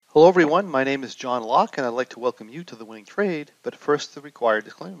Hello everyone, my name is John Locke and I'd like to welcome you to The Winning Trade, but first the required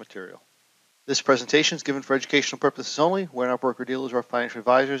disclaimer material. This presentation is given for educational purposes only. We're not broker-dealers or financial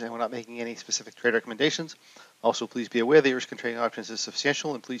advisors and we're not making any specific trade recommendations. Also, please be aware that your risk in trading options is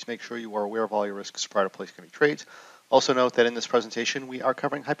substantial and please make sure you are aware of all your risks prior to placing any trades. Also note that in this presentation we are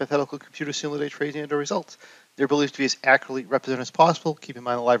covering hypothetical computer simulated trades and/or results. They're believed to be as accurately represented as possible. Keep in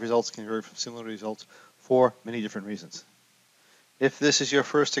mind the live results can vary from simulated results for many different reasons. If this is your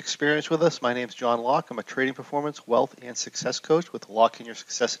first experience with us, my name is John Locke. I'm a trading performance, wealth, and success coach with Locke in Your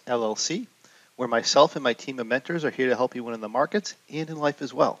Success LLC, where myself and my team of mentors are here to help you win in the markets and in life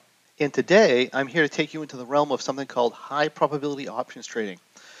as well. And today, I'm here to take you into the realm of something called high probability options trading.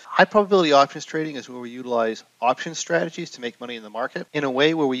 High probability options trading is where we utilize option strategies to make money in the market in a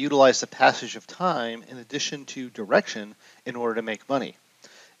way where we utilize the passage of time in addition to direction in order to make money.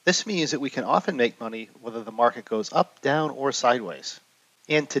 This means that we can often make money whether the market goes up, down, or sideways.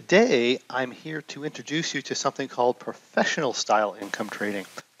 And today, I'm here to introduce you to something called professional style income trading.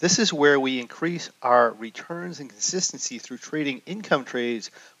 This is where we increase our returns and consistency through trading income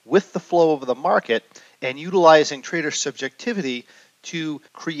trades with the flow of the market and utilizing trader subjectivity to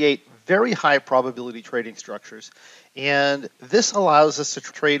create very high probability trading structures. And this allows us to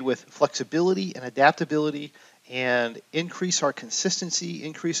trade with flexibility and adaptability and increase our consistency,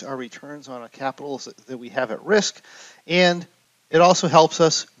 increase our returns on our capitals that we have at risk, and it also helps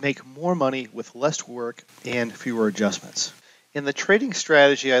us make more money with less work and fewer adjustments. In the trading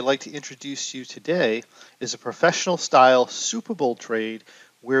strategy I'd like to introduce you today is a professional style Super Bowl trade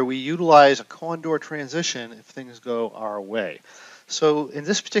where we utilize a condor transition if things go our way. So in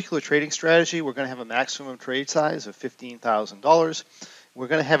this particular trading strategy, we're going to have a maximum trade size of $15,000. We're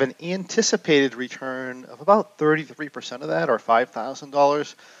going to have an anticipated return of about 33% of that, or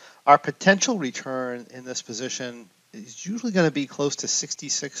 $5,000. Our potential return in this position is usually going to be close to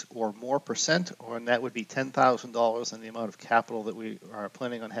 66 or more percent, and that would be $10,000 in the amount of capital that we are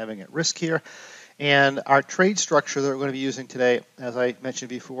planning on having at risk here. And our trade structure that we're going to be using today, as I mentioned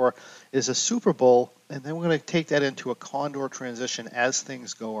before, is a Super Bowl, and then we're going to take that into a condor transition as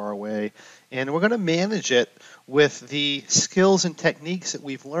things go our way. And we're going to manage it with the skills and techniques that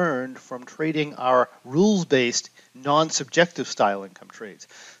we've learned from trading our rules-based, non-subjective style income trades.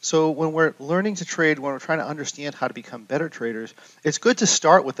 So when we're learning to trade, when we're trying to understand how to become better traders, it's good to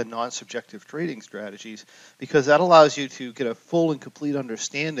start with the non-subjective trading strategies because that allows you to get a full and complete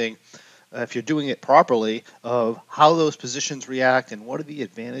understanding if you're doing it properly, of how those positions react and what are the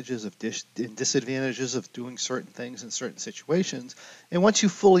advantages and disadvantages of doing certain things in certain situations. And once you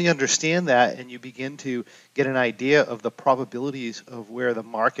fully understand that and you begin to get an idea of the probabilities of where the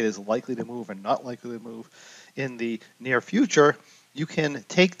market is likely to move and not likely to move in the near future, you can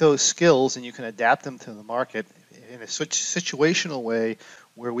take those skills and you can adapt them to the market in a situational way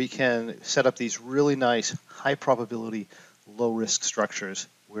where we can set up these really nice high probability, low risk structures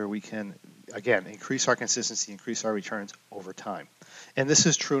where we can, again, increase our consistency, increase our returns over time. And this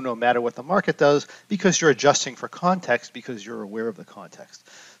is true no matter what the market does because you're adjusting for context because you're aware of the context.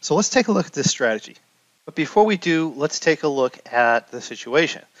 So let's take a look at this strategy. But before we do, let's take a look at the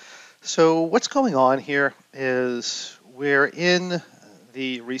situation. So what's going on here is we're in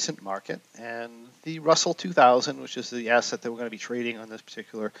the recent market and the Russell 2000, which is the asset that we're going to be trading on this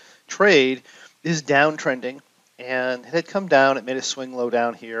particular trade, is downtrending. And it had come down, it made a swing low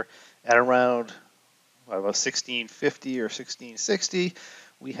down here at around about 1650 or 1660.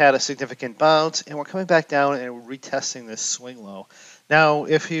 We had a significant bounce and we're coming back down and we're retesting this swing low. Now,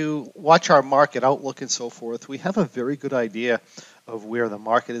 if you watch our market outlook and so forth, we have a very good idea of where the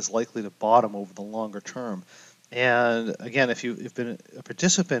market is likely to bottom over the longer term. And again, if you've been a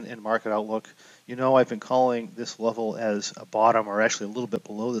participant in Market Outlook, you know I've been calling this level as a bottom, or actually a little bit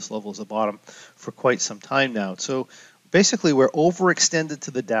below this level as a bottom, for quite some time now. So basically, we're overextended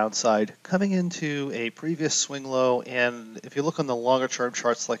to the downside, coming into a previous swing low, and if you look on the longer term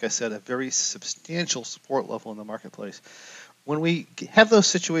charts, like I said, a very substantial support level in the marketplace. When we have those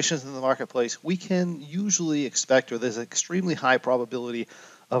situations in the marketplace, we can usually expect, or there's an extremely high probability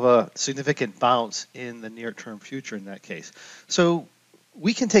of a significant bounce in the near-term future in that case. So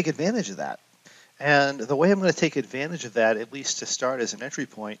we can take advantage of that. And the way I'm going to take advantage of that, at least to start as an entry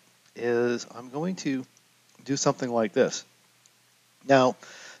point, is I'm going to do something like this. Now,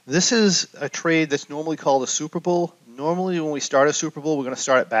 this is a trade that's normally called a Super Bowl. Normally when we start a Super Bowl, we're going to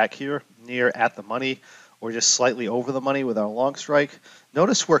start it back here, near at the money, or just slightly over the money with our long strike.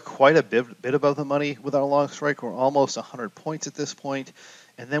 Notice we're quite a bit above the money with our long strike. We're almost 100 points at this point.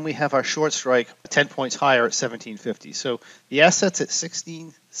 And then we have our short strike 10 points higher at 1750. So the asset's at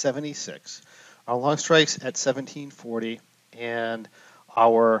 1676. Our long strike's at 1740. And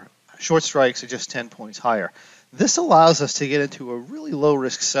our short strikes are just 10 points higher. This allows us to get into a really low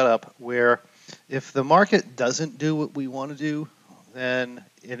risk setup where if the market doesn't do what we want to do, then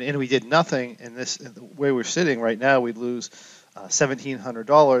and we did nothing in this the way we're sitting right now, we'd lose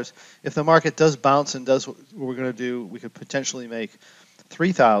 $1,700. If the market does bounce and does what we're going to do, we could potentially make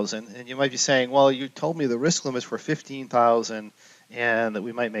 $3,000. And you might be saying, well, you told me the risk limits were $15,000 and that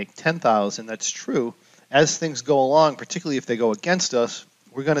we might make $10,000. That's true. As things go along, particularly if they go against us,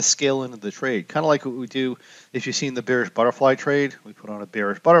 we're going to scale into the trade, kind of like what we do if you've seen the bearish butterfly trade. We put on a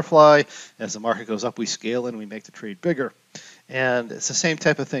bearish butterfly. As the market goes up, we scale in, we make the trade bigger. And it's the same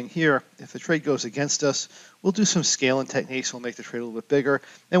type of thing here. If the trade goes against us, we'll do some scaling techniques. We'll make the trade a little bit bigger.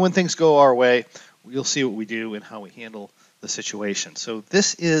 And when things go our way, you'll see what we do and how we handle the situation. So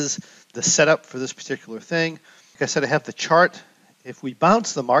this is the setup for this particular thing. Like I said, I have the chart. If we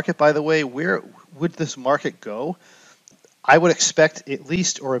bounce the market, by the way, where would this market go? I would expect at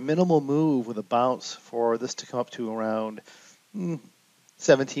least or a minimal move with a bounce for this to come up to around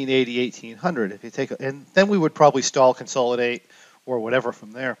 1780, 1800. If you take, and then we would probably stall, consolidate, or whatever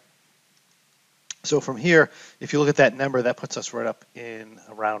from there. So from here, if you look at that number, that puts us right up in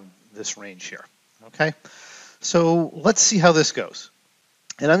around this range here. Okay, so let's see how this goes.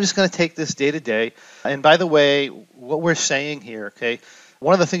 And I'm just going to take this day to day. And by the way, what we're saying here, okay,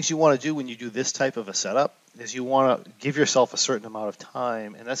 one of the things you want to do when you do this type of a setup is you want to give yourself a certain amount of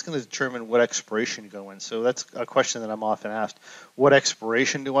time, and that's going to determine what expiration you go in. So that's a question that I'm often asked. What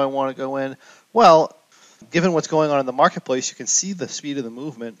expiration do I want to go in? Well, given what's going on in the marketplace, you can see the speed of the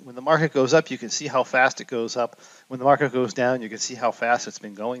movement. When the market goes up, you can see how fast it goes up. When the market goes down, you can see how fast it's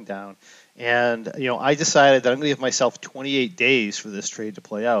been going down. And I decided that I'm going to give myself 28 days for this trade to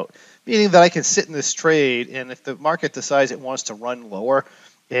play out, meaning that I can sit in this trade, and if the market decides it wants to run lower,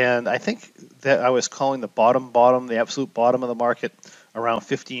 and I think that I was calling the bottom, the absolute bottom of the market around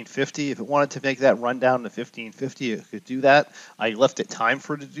 1550. If it wanted to make that run down to 1550, it could do that. I left it time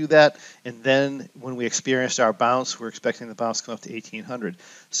for it to do that. And then when we experienced our bounce, we're expecting the bounce to come up to 1800.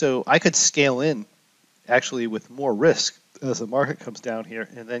 So I could scale in actually with more risk as the market comes down here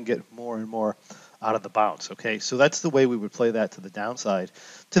and then get more and more out of the bounce. Okay, so that's the way we would play that to the downside.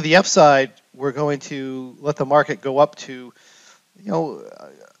 To the upside, we're going to let the market go up to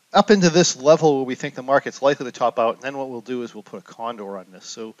up into this level where we think the market's likely to top out, and then what we'll do is we'll put a condor on this.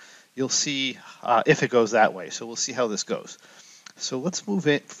 So you'll see if it goes that way. So we'll see how this goes. So let's move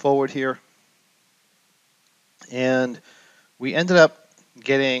it forward here. And we ended up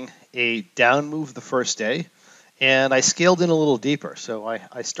getting a down move the first day, and I scaled in a little deeper. So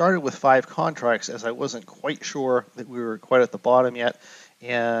I started with 5 contracts as I wasn't quite sure that we were quite at the bottom yet.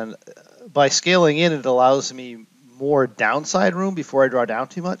 And by scaling in, it allows me more downside room before I draw down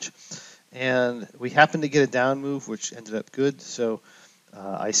too much. And we happened to get a down move, which ended up good. So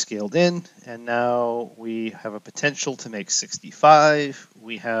I scaled in, and now we have a potential to make 65.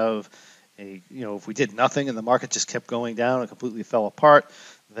 We have if we did nothing and the market just kept going down and completely fell apart,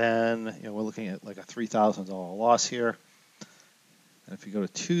 then we're looking at like a $3,000 loss here. And if you go to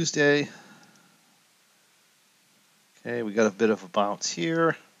Tuesday, okay, we got a bit of a bounce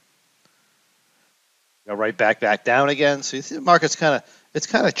here. Go right back down again. So you see the market's kind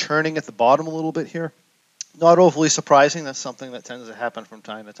of churning at the bottom a little bit here. Not overly surprising. That's something that tends to happen from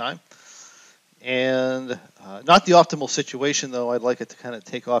time to time. And not the optimal situation, though. I'd like it to kind of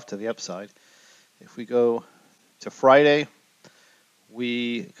take off to the upside. If we go to Friday,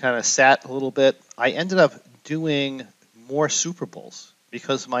 we kind of sat a little bit. I ended up doing more Super Bulls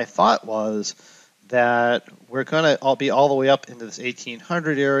because my thought was that we're going to all be all the way up into this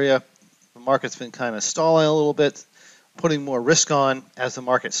 1800 area. The market's been kind of stalling a little bit, putting more risk on as the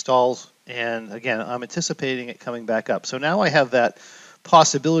market stalls. And again, I'm anticipating it coming back up. So now I have that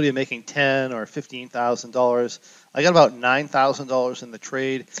possibility of making $10,000 or $15,000. I got about $9,000 in the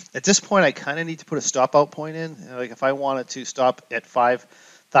trade. At this point, I kind of need to put a stop out point in. Like if I wanted to stop at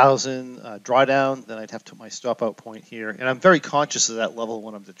 5,000 drawdown, then I'd have to put my stop out point here. And I'm very conscious of that level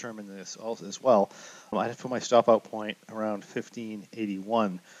when I'm determining this as well. I'd have to put my stop out point around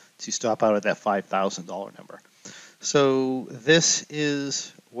 1581 to stop out at that $5,000 number. So this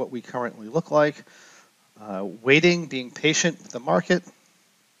is what we currently look like. Waiting, being patient with the market.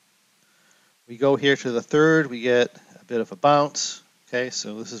 We go here to the third, we get a bit of a bounce. Okay,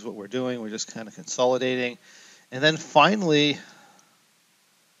 so this is what we're doing. We're just kind of consolidating. And then finally,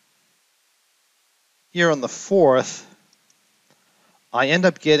 here on the fourth, I end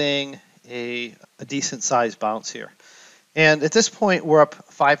up getting a decent sized bounce here. And at this point, we're up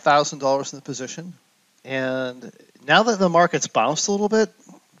 $5,000 in the position. And now that the market's bounced a little bit,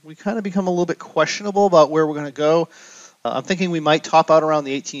 we kind of become a little bit questionable about where we're going to go. I'm thinking we might top out around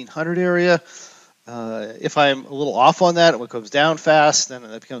the 1800 area. If I'm a little off on that, it comes down fast, then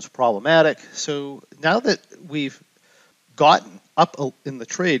it becomes problematic. So now that we've gotten up in the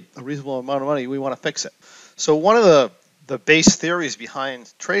trade a reasonable amount of money, we want to fix it. So one of the base theories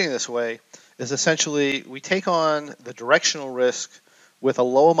behind trading this way is essentially we take on the directional risk with a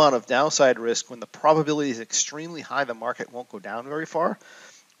low amount of downside risk when the probability is extremely high the market won't go down very far.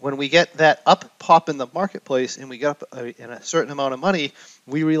 When we get that up pop in the marketplace and we get up in a certain amount of money,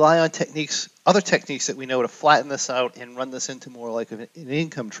 we rely on other techniques that we know to flatten this out and run this into more like an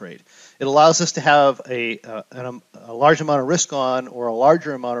income trade. It allows us to have a large amount of risk on or a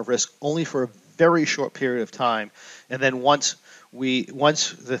larger amount of risk only for a very short period of time. And then once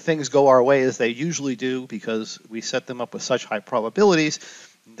the things go our way, as they usually do because we set them up with such high probabilities,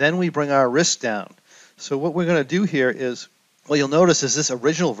 then we bring our risk down. So what we're going to do here is, what you'll notice is this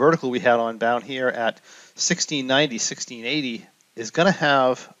original vertical we had on down here at 1690, 1680 is going to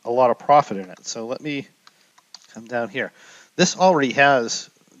have a lot of profit in it. So let me come down here. This already has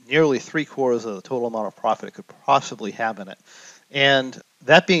nearly 3/4 of the total amount of profit it could possibly have in it. And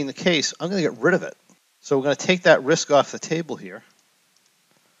that being the case, I'm going to get rid of it. So we're going to take that risk off the table here.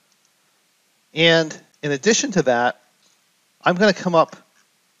 And in addition to that, I'm going to come up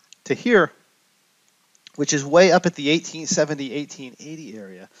to here, which is way up at the 1870, 1880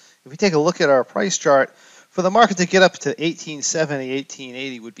 area. If we take a look at our price chart, for the market to get up to 1870,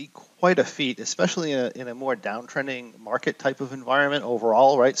 1880 would be quite a feat, especially in a more downtrending market type of environment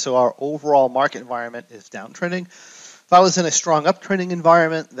overall, right? So our overall market environment is downtrending. If I was in a strong uptrending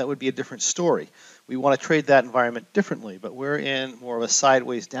environment, that would be a different story. We want to trade that environment differently, but we're in more of a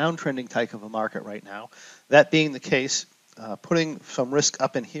sideways downtrending type of a market right now. That being the case, putting some risk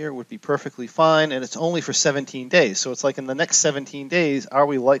up in here would be perfectly fine, and it's only for 17 days. So it's like in the next 17 days, are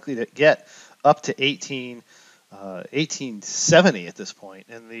we likely to get up to 1870 at this point?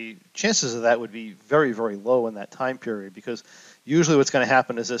 And the chances of that would be very, very low in that time period, because usually what's going to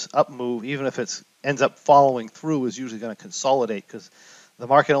happen is this up move, even if it ends up following through, is usually going to consolidate, because the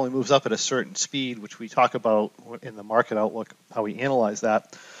market only moves up at a certain speed, which we talk about in the market outlook, how we analyze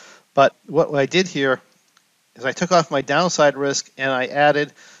that. But what I did here is I took off my downside risk and I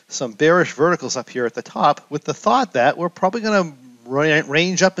added some bearish verticals up here at the top with the thought that we're probably going to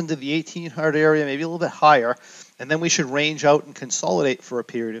range up into the 1800 area, maybe a little bit higher, and then we should range out and consolidate for a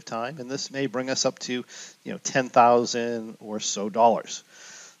period of time, and this may bring us up to, $10,000 or so dollars.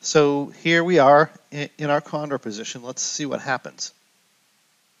 So here we are in our condor position. Let's see what happens.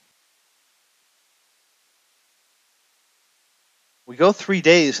 We go 3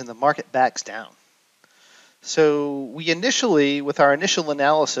 days and the market backs down. So we initially, with our initial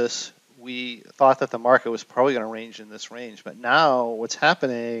analysis, we thought that the market was probably going to range in this range. But now what's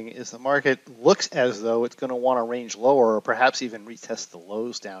happening is the market looks as though it's going to want to range lower, or perhaps even retest the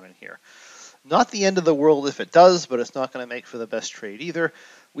lows down in here. Not the end of the world if it does, but it's not going to make for the best trade either.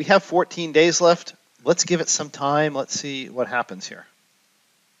 We have 14 days left. Let's give it some time. Let's see what happens here.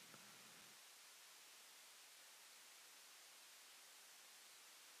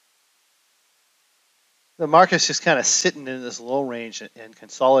 The market's just kind of sitting in this low range and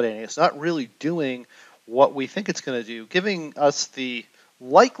consolidating. It's not really doing what we think it's going to do, giving us the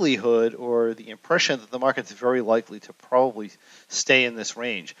likelihood or the impression that the market's very likely to probably stay in this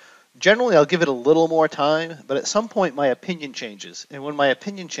range. Generally, I'll give it a little more time, but at some point my opinion changes. And when my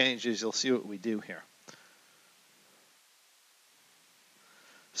opinion changes, you'll see what we do here.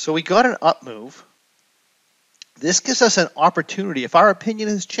 So we got an up move. This gives us an opportunity. If our opinion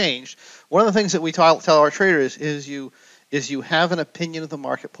has changed, one of the things that we tell our traders is you have an opinion of the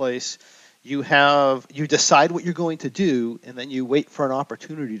marketplace, you decide what you're going to do, and then you wait for an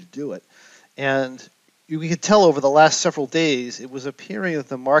opportunity to do it. And we could tell over the last several days, it was appearing that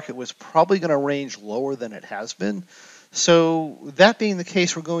the market was probably going to range lower than it has been. So that being the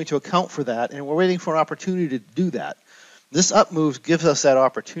case, we're going to account for that, and we're waiting for an opportunity to do that. This up move gives us that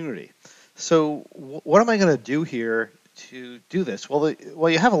opportunity. So what am I going to do here to do this? Well,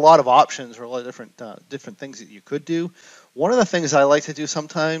 you have a lot of options or a lot of different things that you could do. One of the things I like to do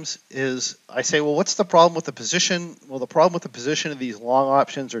sometimes is I say, well, what's the problem with the position? Well, the problem with the position of these long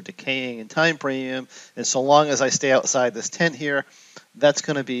options are decaying in time premium, and so long as I stay outside this tent here, that's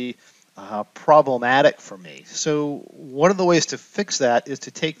going to be problematic for me. So one of the ways to fix that is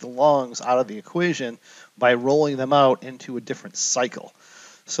to take the longs out of the equation by rolling them out into a different cycle.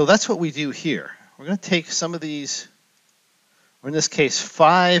 So that's what we do here. We're going to take some of these, or in this case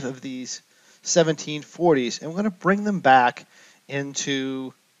 5 of these 1740s, and we're going to bring them back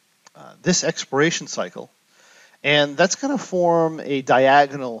into this expiration cycle. And that's going to form a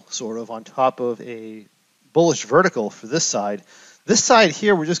diagonal sort of on top of a bullish vertical for this side. This side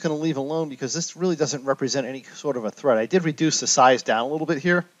here, we're just going to leave alone because this really doesn't represent any sort of a threat. I did reduce the size down a little bit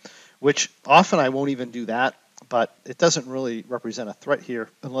here, which often I won't even do that, but it doesn't really represent a threat here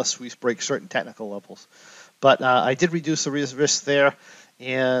unless we break certain technical levels. But I did reduce the risk there.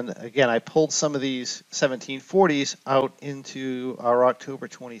 And again, I pulled some of these 1740s out into our October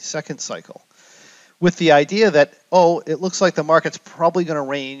 22nd cycle with the idea that, oh, it looks like the market's probably going to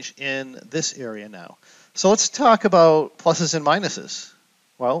range in this area now. So let's talk about pluses and minuses.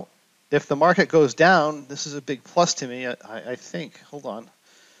 Well, if the market goes down, this is a big plus to me, I think. Hold on.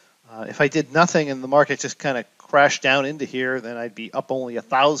 If I did nothing and the market just kind of crashed down into here, then I'd be up only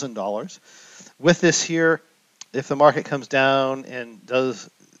 $1,000. With this here, if the market comes down and does,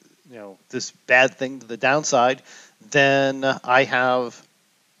 this bad thing to the downside, then I have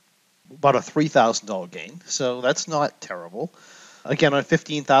about a $3,000 gain. So that's not terrible. Again, on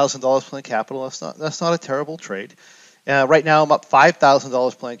 $15,000 planned capital, that's not a terrible trade. Right now, I'm up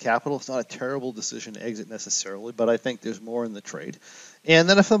 $5,000 planned capital. It's not a terrible decision to exit necessarily, but I think there's more in the trade. And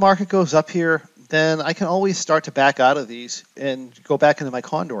then if the market goes up here, then I can always start to back out of these and go back into my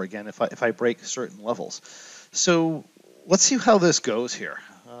condor again if I break certain levels. So let's see how this goes here.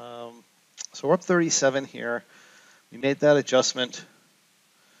 So we're up 37 here. We made that adjustment.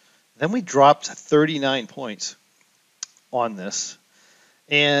 Then we dropped 39 points on this.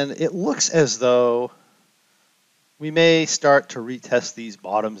 And it looks as though we may start to retest these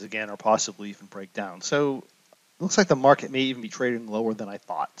bottoms again or possibly even break down. So it looks like the market may even be trading lower than I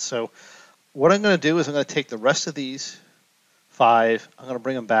thought. So what I'm going to do is I'm going to take the rest of these 5, I'm going to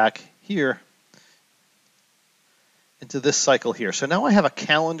bring them back here into this cycle here. So now I have a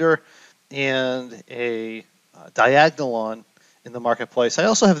calendar and a diagonal on in the marketplace. I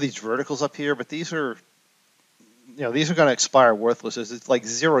also have these verticals up here, but these are these are going to expire worthless. It's like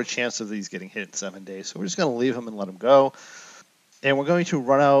 0 chance of these getting hit in 7 days. So we're just going to leave them and let them go. And we're going to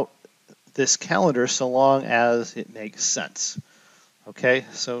run out this calendar so long as it makes sense. Okay,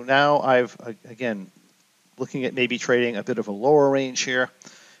 so now I've, again, looking at maybe trading a bit of a lower range here.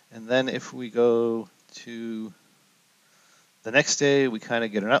 And then if we go to the next day, we kind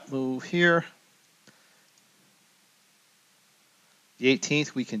of get an up move here. The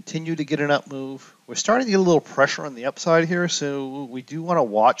 18th, we continue to get an up move. We're starting to get a little pressure on the upside here, so we do want to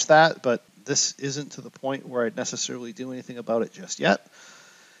watch that, but this isn't to the point where I'd necessarily do anything about it just yet.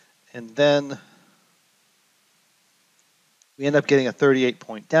 And then we end up getting a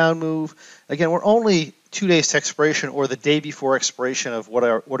 38-point down move. Again, we're only 2 days to expiration or the day before expiration of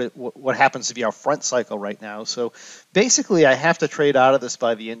what happens to be our front cycle right now. So basically, I have to trade out of this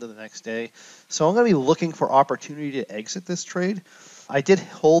by the end of the next day. So I'm going to be looking for opportunity to exit this trade. I did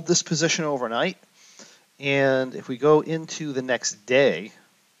hold this position overnight. And if we go into the next day,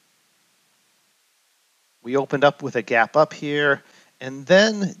 we opened up with a gap up here. And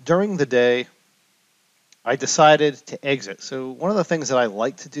then during the day, I decided to exit. So one of the things that I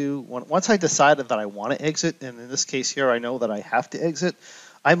like to do, once I decided that I want to exit, and in this case here I know that I have to exit,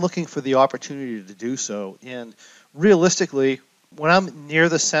 I'm looking for the opportunity to do so. And realistically, when I'm near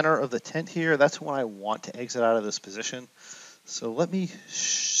the center of the tent here, that's when I want to exit out of this position. So let me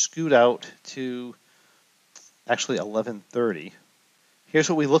scoot out to actually 11:30. Here's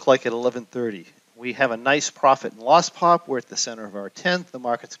what we look like at 11:30. We have a nice profit and loss pop. We're at the center of our 10th. The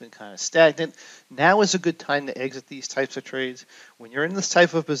market's been kind of stagnant. Now is a good time to exit these types of trades. When you're in this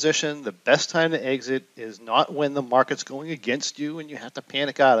type of position, the best time to exit is not when the market's going against you and you have to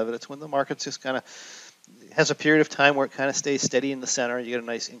panic out of it. It's when the market's just kind of has a period of time where it kind of stays steady in the center. You get a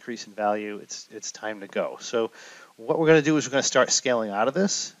nice increase in value. It's time to go. So what we're going to do is we're going to start scaling out of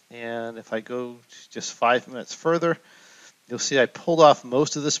this. And if I go just 5 minutes further, you'll see I pulled off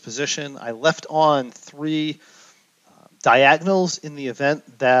most of this position. I left on 3 diagonals in the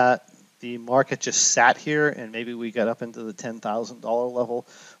event that the market just sat here and maybe we got up into the $10,000 level.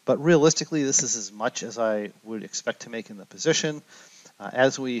 But realistically, this is as much as I would expect to make in the position.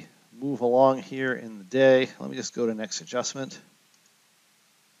 As we move along here in the day, let me just go to next adjustment.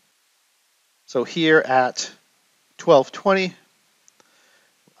 So here at 12:20,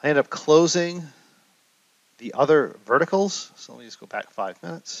 I end up closing the other verticals. So let me just go back 5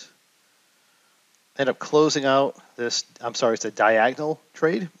 minutes. End up closing out this, it's a diagonal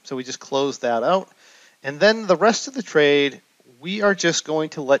trade. So we just closed that out. And then the rest of the trade, we are just going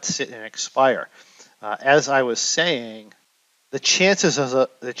to let sit and expire. As I was saying, the chances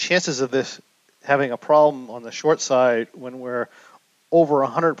of this having a problem on the short side when we're over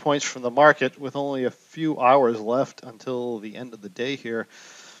 100 points from the market with only a few hours left until the end of the day here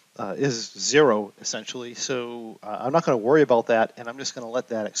is 0 essentially. So I'm not going to worry about that, and I'm just going to let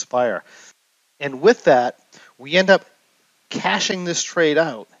that expire. And with that, we end up cashing this trade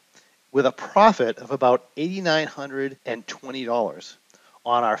out with a profit of about $8,920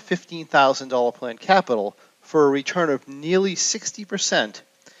 on our $15,000 planned capital for a return of nearly 60%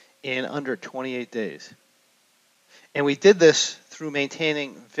 in under 28 days. And we did this through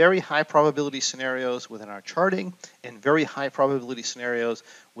maintaining very high probability scenarios within our charting and very high probability scenarios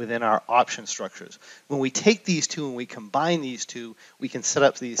within our option structures. When we take these two and we combine these two, we can set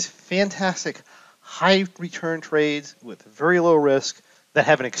up these fantastic high return trades with very low risk that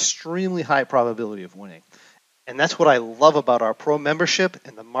have an extremely high probability of winning. And that's what I love about our Pro membership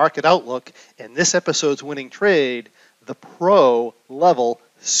and the Market Outlook and this episode's winning trade, the Pro level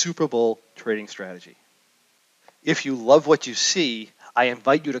Super Bowl trading strategy. If you love what you see, I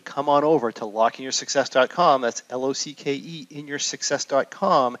invite you to come on over to LockinYourSuccess.com, that's LOCKE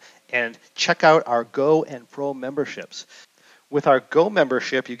inyoursuccess.com, and check out our Go and Pro memberships. With our Go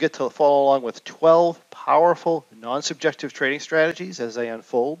membership, you get to follow along with 12 powerful, non-subjective trading strategies as they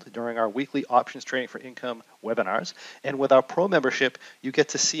unfold during our weekly Options Trading for Income webinars. And with our Pro membership, you get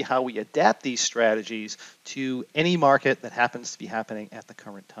to see how we adapt these strategies to any market that happens to be happening at the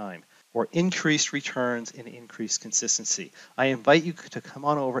current time, or increased returns and increased consistency. I invite you to come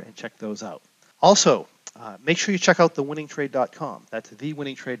on over and check those out. Also, make sure you check out thewinningtrade.com. That's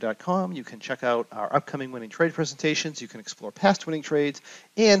thewinningtrade.com. You can check out our upcoming winning trade presentations. You can explore past winning trades.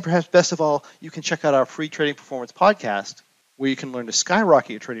 And perhaps best of all, you can check out our free trading performance podcast, where you can learn to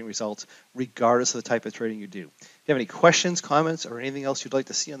skyrocket your trading results regardless of the type of trading you do. If you have any questions, comments, or anything else you'd like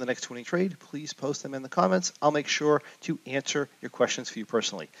to see on the next winning trade, please post them in the comments. I'll make sure to answer your questions for you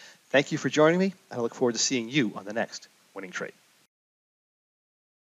personally. Thank you for joining me. I look forward to seeing you on the next winning trade.